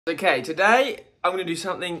Okay, today I'm gonna do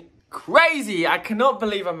something crazy. I cannot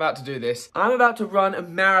believe I'm about to do this. I'm about to run a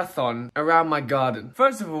marathon around my garden.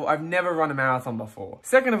 First of all, I've never run a marathon before.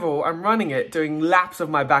 Second of all, I'm running it doing laps of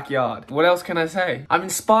my backyard. What else can I say? I'm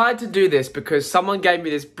inspired to do this because someone gave me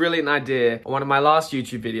this brilliant idea on one of my last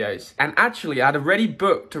YouTube videos. And actually, I'd already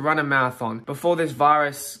booked to run a marathon before this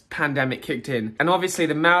virus pandemic kicked in. And obviously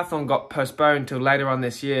the marathon got postponed till later on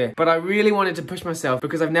this year. But I really wanted to push myself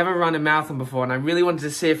because I've never run a marathon before and I really wanted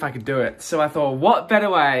to see if I could do it. So I thought, what better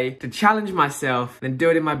way to challenge myself than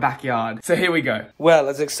do it in my backyard. So here we go. Well,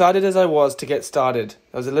 as excited as I was to get started,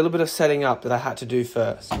 there was a little bit of setting up that I had to do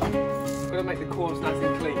first. Gotta make the corners nice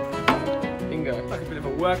and clean. Bingo. Like a bit of a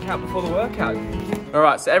workout before the workout.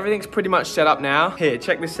 Alright, so everything's pretty much set up now. Here,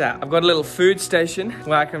 check this out. I've got a little food station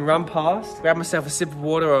where I can run past, grab myself a sip of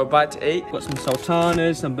water or a bite to eat. Got some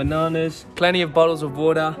sultanas, some bananas, plenty of bottles of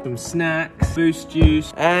water, some snacks, boost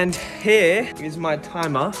juice. And here is my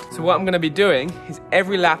timer. So what I'm gonna be doing is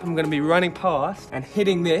every lap I'm gonna be running past and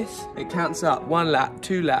hitting this. It counts up 1 lap,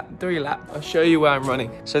 2 lap, 3 lap. I'll show you where I'm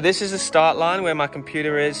running. So this is the start line where my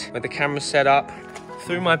computer is, where the camera's set up.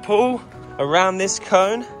 Through my pool, around this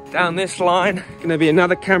cone, down this line, gonna be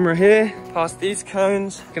another camera here, past these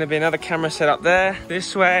cones, gonna be another camera set up there,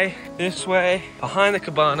 this way, behind the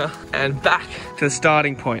cabana, and back to the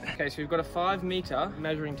starting point. Okay, so we've got a 5-meter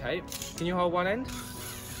measuring tape. Can you hold one end?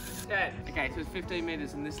 10. Okay, so it's 15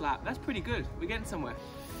 meters in this lap. That's pretty good, we're getting somewhere.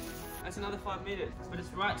 That's another 5 meters, but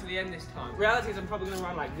it's right to the end this time. Reality is I'm probably gonna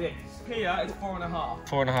run like this. Here, it's 4.5.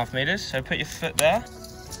 4.5 meters, so put your foot there.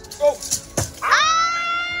 Oh!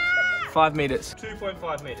 5 meters.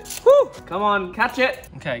 2.5 meters. Woo! Come on, catch it.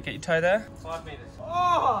 Okay, get your toe there. 5 meters.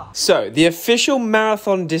 Oh! So, the official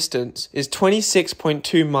marathon distance is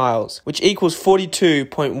 26.2 miles, which equals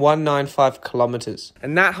 42.195 kilometers.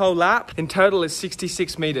 And that whole lap in total is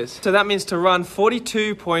 66 meters. So that means to run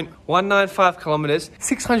 42.195 kilometers,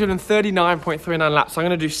 639.39 laps. So I'm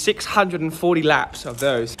gonna do 640 laps of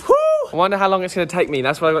those. Woo! I wonder how long it's gonna take me.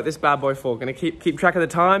 That's what I got this bad boy for. Gonna keep track of the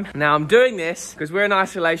time. Now I'm doing this because we're in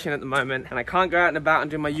isolation at the moment and I can't go out and about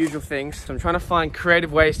and do my usual things. So I'm trying to find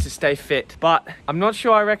creative ways to stay fit. But I'm not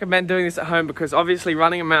sure I recommend doing this at home because obviously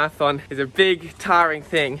running a marathon is a big, tiring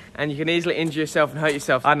thing and you can easily injure yourself and hurt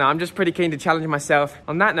yourself. I know, I'm just pretty keen to challenge myself.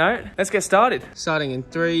 On that note, let's get started. Starting in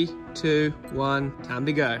 3, 2, 1, time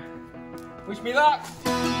to go. Wish me luck.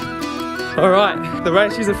 All right, the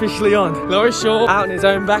race is officially on. Laurie Shaw out in his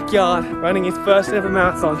own backyard, running his first ever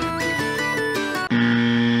marathon.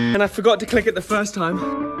 And I forgot to click it the first time.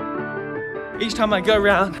 Each time I go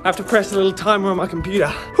round, I have to press a little timer on my computer.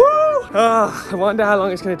 Woo! Oh, I wonder how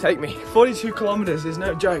long it's gonna take me. 42 kilometers is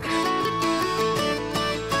no joke.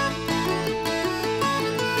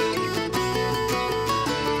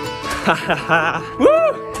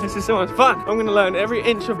 Woo! This is so much fun. I'm gonna learn every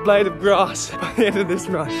inch of blade of grass by the end of this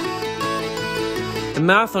run. The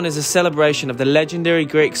marathon is a celebration of the legendary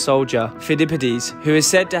Greek soldier, Phidippides, who is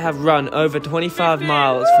said to have run over 25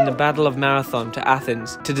 miles from the Battle of Marathon to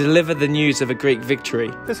Athens to deliver the news of a Greek victory.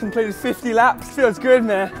 Just completed 50 laps. Feels good,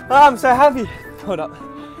 man. Oh, I'm so happy. Hold up.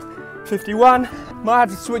 51. Might have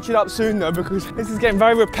to switch it up soon though because this is getting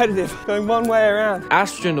very repetitive, going one way around.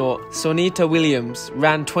 Astronaut Sonita Williams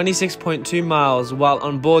ran 26.2 miles while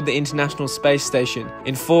on board the International Space Station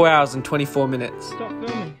in 4 hours and 24 minutes. Stop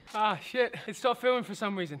filming. Ah, shit. It stopped filming for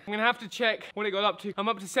some reason. I'm gonna have to check what it got up to. I'm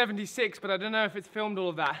up to 76, but I don't know if it's filmed all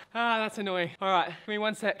of that. Ah, that's annoying. All right, give me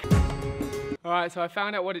 1 sec. All right, so I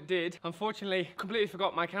found out what it did. Unfortunately, completely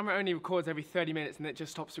forgot my camera only records every 30 minutes and it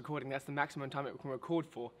just stops recording. That's the maximum time it can record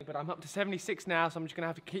for. But I'm up to 76 now, so I'm just gonna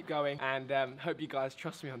have to keep going and hope you guys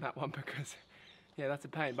trust me on that one because, yeah, that's a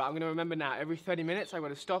pain. But I'm gonna remember now, every 30 minutes, I've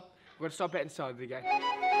gotta stop it and start it again.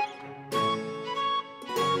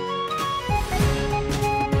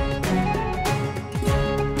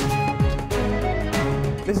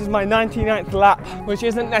 This is my 99th lap, which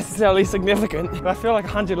isn't necessarily significant, but I feel like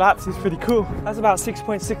 100 laps is pretty cool. That's about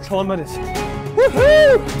 6.6 kilometers.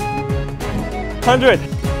 Woohoo! 100.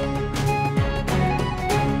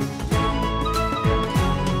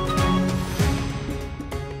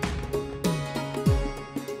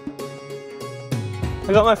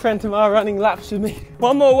 I got my friend Tamara running laps with me.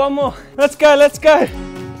 One more. Let's go.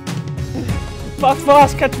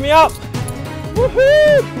 Fast, catch me up.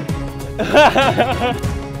 Woohoo!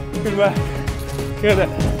 Good work. Good.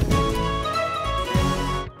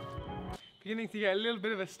 Beginning to get a little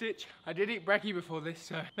bit of a stitch. I did eat brekkie before this,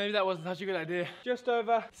 so maybe that wasn't such a good idea. Just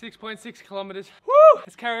over 6.6 kilometers. Woo!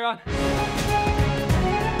 Let's carry on.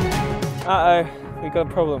 Uh-oh, we got a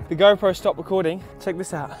problem. The GoPro stopped recording. Check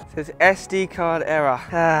this out. It says SD card error.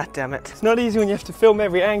 Ah, damn it. It's not easy when you have to film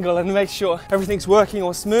every angle and make sure everything's working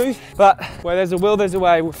all smooth, but where there's a will, there's a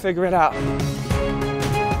way. We'll figure it out.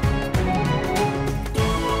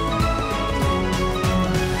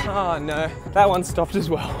 Oh no, that one stopped as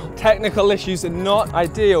well. Technical issues are not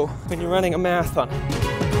ideal when you're running a marathon.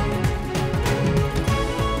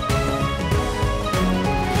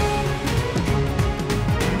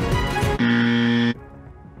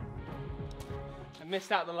 I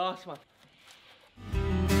missed out the last one.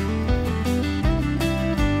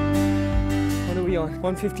 What are we on?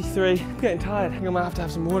 153. I'm getting tired. I think I might have to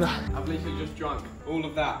have some water. I've literally just drunk all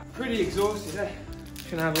of that. Pretty exhausted, eh?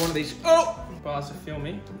 Gonna have one of these bars to fill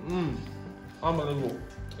me. Unbelievable.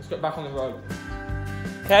 Let's get back on the road.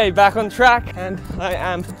 Okay, back on track, and I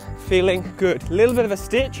am feeling good. A little bit of a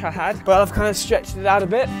stitch I had, but I've kind of stretched it out a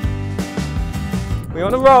bit. We're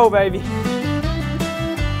on a roll, baby.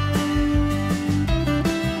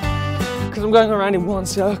 Because I'm going around in one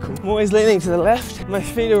circle. I'm always leaning to the left. My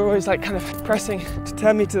feet are always like kind of pressing to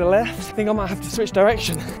turn me to the left. I think I might have to switch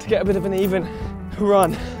direction to get a bit of an even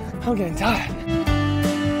run. I'm getting tired.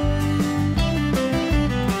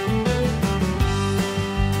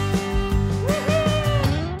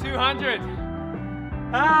 200.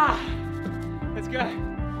 Let's go.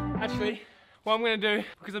 Actually, what I'm gonna do,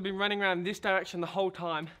 because I've been running around this direction the whole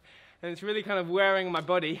time, and it's really kind of wearing on my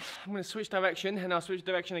body, I'm gonna switch direction, and I'll switch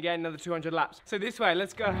direction again another 200 laps. So this way,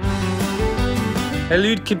 let's go.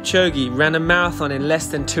 Eliud Kipchoge ran a marathon in less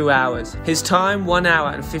than 2 hours. His time, 1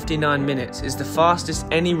 hour and 59 minutes, is the fastest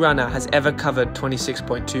any runner has ever covered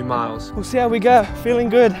 26.2 miles. We'll see how we go. Feeling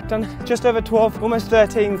good. Done just over 12, almost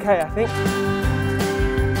 13K, I think.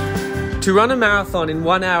 To run a marathon in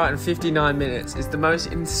 1 hour and 59 minutes is the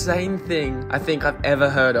most insane thing I think I've ever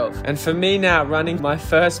heard of. And for me now, running my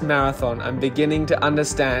first marathon, I'm beginning to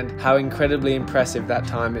understand how incredibly impressive that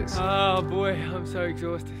time is. Oh boy, I'm so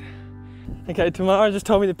exhausted. Okay, Tamara just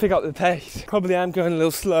told me to pick up the pace. Probably am going a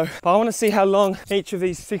little slow, but I want to see how long each of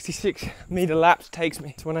these 66-meter laps takes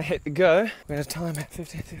me. So when I hit the go, we're going to time it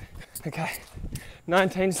 15. Okay,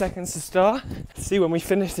 19 seconds to start. Let's see when we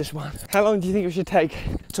finish this one. How long do you think it should take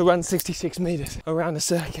to run 66 meters around a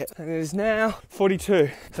circuit? And it is now 42.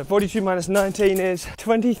 So 42 minus 19 is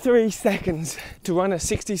 23 seconds to run a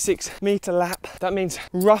 66-meter lap. That means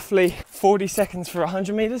roughly 40 seconds for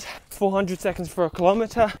 100 meters, 400 seconds for a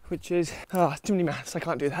kilometer, which is, too many maths, I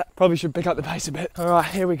can't do that. Probably should pick up the pace a bit. All right,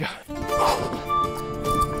 here we go.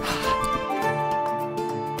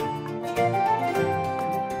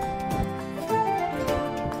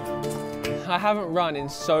 I haven't run in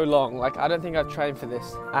so long, like I don't think I've trained for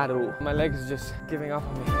this at all. My legs are just giving up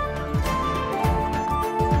on me.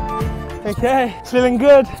 Okay, feeling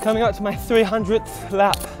good. Coming up to my 300th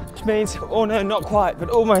lap, which means, oh no, not quite, but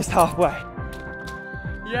almost halfway.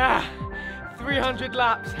 Yeah, 300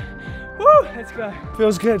 laps. Woo, let's go.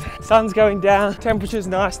 Feels good. Sun's going down, temperature's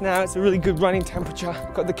nice now. It's a really good running temperature.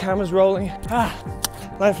 Got the cameras rolling.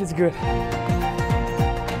 Life is good.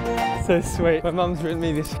 So sweet. My mum's written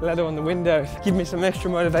me this letter on the window. Give me some extra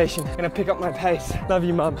motivation. I'm gonna pick up my pace. Love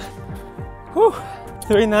you, mum. Whew.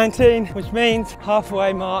 3:19, which means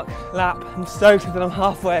halfway mark lap. I'm stoked that I'm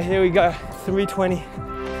halfway. Here we go. 3:20. Look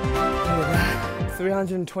at that.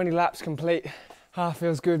 320 laps complete.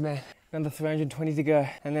 Feels good, man. Another 320 to go,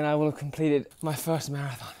 and then I will have completed my first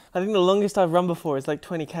marathon. I think the longest I've run before is like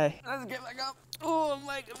 20K. Let's get back up. Oh,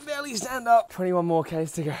 I can barely stand up. 21 more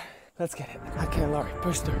Ks to go. Let's get it. Okay, Laurie,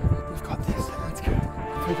 push through. We've got this. Let's go.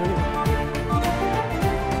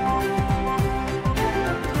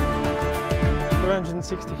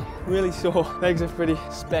 360. Really sore. Legs are pretty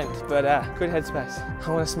spent, but good headspace. I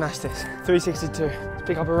want to smash this. 362. Let's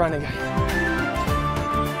pick up a run again.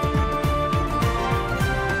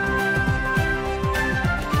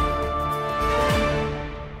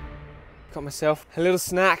 Got myself a little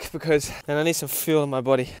snack because then I need some fuel in my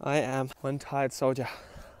body. I am one tired soldier.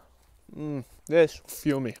 This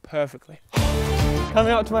fuel me perfectly.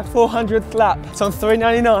 Coming up to my 400th lap. It's on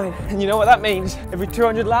 3:99, and you know what that means? Every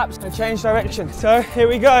 200 laps, I change direction. So here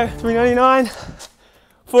we go, 3:99,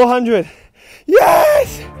 400.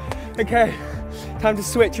 Yes! Okay, time to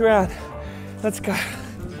switch around. Let's go.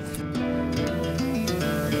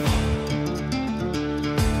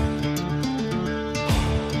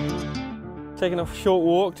 Taking a short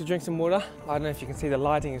walk to drink some water. I don't know if you can see the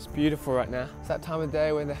lighting, it's beautiful right now. It's that time of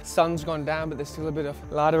day when the sun's gone down, but there's still a bit of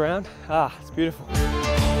light around. It's beautiful.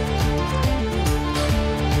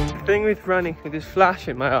 thing with running with this flash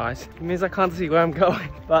in my eyes, it means I can't see where I'm going.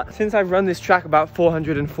 But since I've run this track about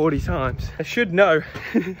 440 times, I should know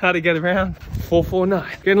how to get around 449.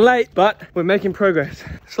 Getting late, but we're making progress.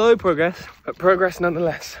 Slow progress, but progress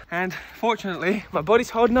nonetheless. And fortunately, my body's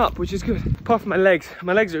holding up, which is good. Apart from my legs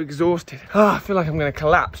are exhausted. I feel like I'm gonna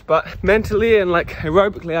collapse, but mentally and like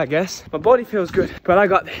aerobically, I guess, my body feels good. But I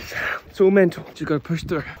got this. It's all mental. Just gotta push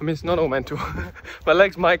through. I mean, it's not all mental. My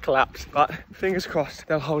legs might collapse, but fingers crossed,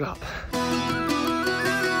 they'll hold up.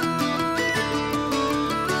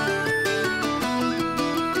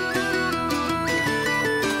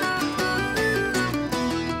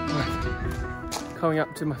 Coming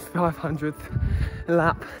up to my 500th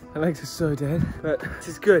lap. My legs are so dead, but this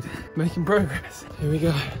is good. Making progress. Here we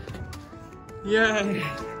go. Yay!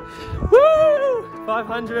 Woo!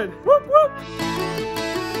 500. Whoop whoop!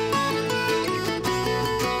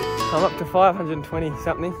 I'm up to 520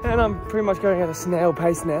 something, and I'm pretty much going at a snail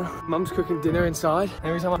pace now. Mum's cooking dinner inside.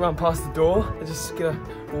 Every time I run past the door, I just get a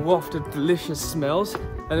waft of delicious smells,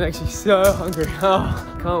 and it makes me so hungry.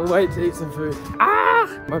 Oh, can't wait to eat some food. Ah!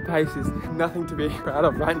 My pace is nothing to be proud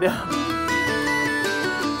of right now.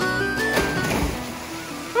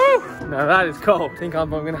 Woo! Now that is cold. I think I'm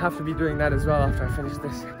gonna have to be doing that as well after I finish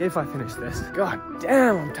this. If I finish this. God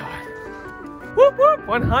damn, I'm tired. Whoop whoop!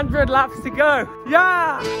 100 laps to go.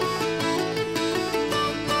 Yeah!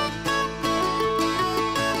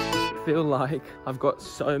 I feel like I've got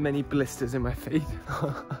so many blisters in my feet.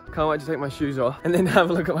 Can't wait to take my shoes off and then have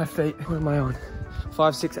a look at my feet. What am I on?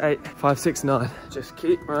 568, 569. Just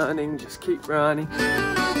keep running, just keep running.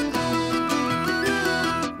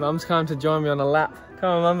 Mum's come to join me on a lap. Come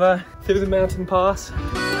on, Mumbo. Through the mountain pass.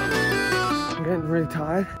 I'm getting really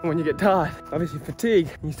tired. And when you get tired, obviously fatigue,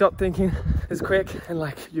 you stop thinking as quick, and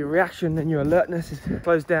like your reaction and your alertness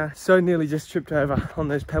slows down. So nearly just tripped over on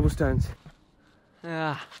those pebble stones.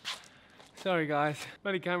 Sorry guys,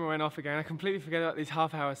 bloody camera went off again. I completely forget about these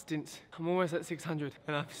half-hour stints. I'm almost at 600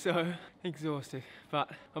 and I'm so exhausted, but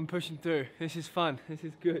I'm pushing through. This is fun, this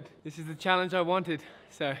is good. This is the challenge I wanted,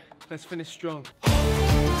 so let's finish strong.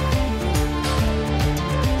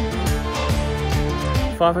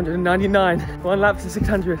 599, 1 lap to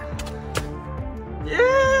 600.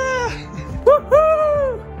 Yeah!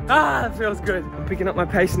 Woohoo! Ah, that feels good. I'm picking up my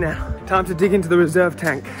pace now. Time to dig into the reserve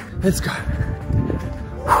tank. Let's go.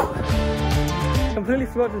 Completely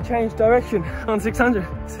forgot to change direction on 600.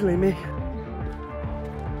 Silly me.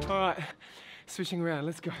 All right, switching around,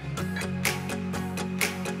 let's go.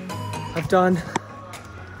 I've done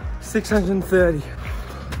 630,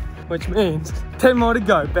 which means 10 more to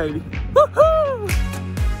go, baby. Woohoo!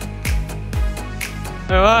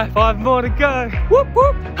 All right, 5 more to go. Whoop,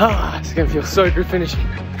 whoop. Ah, it's gonna feel so good finishing.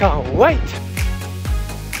 Can't wait.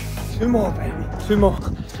 2 more, baby, 2 more.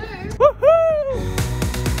 Woohoo!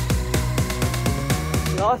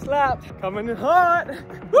 Last lap, coming in hot.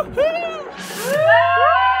 Woohoo!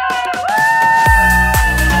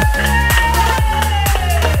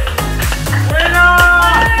 Winner!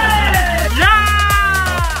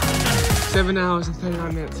 Yeah! 7 hours and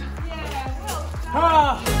 39 minutes.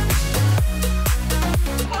 Ah.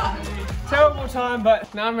 Terrible time,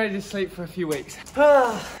 but now I'm ready to sleep for a few weeks.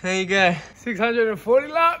 There you go, 640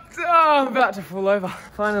 laps. I'm about to fall over.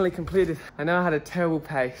 Finally completed. I know I had a terrible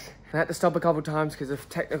pace. I had to stop a couple times because of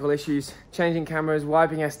technical issues, changing cameras,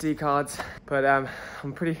 wiping SD cards, but I'm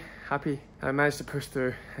pretty happy I managed to push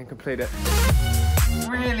through and complete it.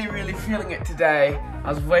 Really feeling it today.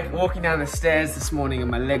 I was walking down the stairs this morning and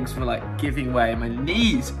my legs were like giving way, my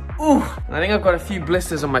knees. Ooh, I think I've got a few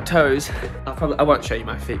blisters on my toes. I won't show you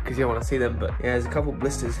my feet because you don't want to see them, but yeah, there's a couple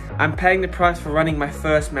blisters. I'm paying the price for running my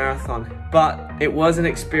first marathon, but it was an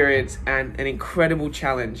experience and an incredible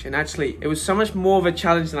challenge. And actually, it was so much more of a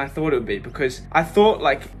challenge than I thought it would be, because I thought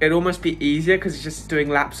like it'd almost be easier because it's just doing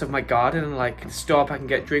laps of my garden and like stop, I can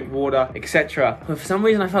get drink water, etc. But for some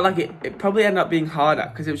reason, I felt like it probably ended up being harder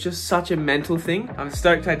because it was just such a mental thing. I'm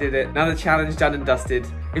stoked I did it. Another challenge done and dusted.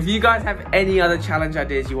 If you guys have any other challenge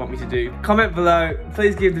ideas you want me to do, comment below.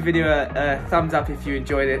 Please give the video a thumbs up if you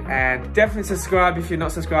enjoyed it, and definitely subscribe if you're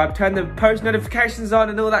not subscribed. Turn the post notifications on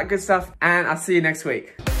and all that good stuff, and I'll see you next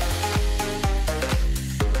week.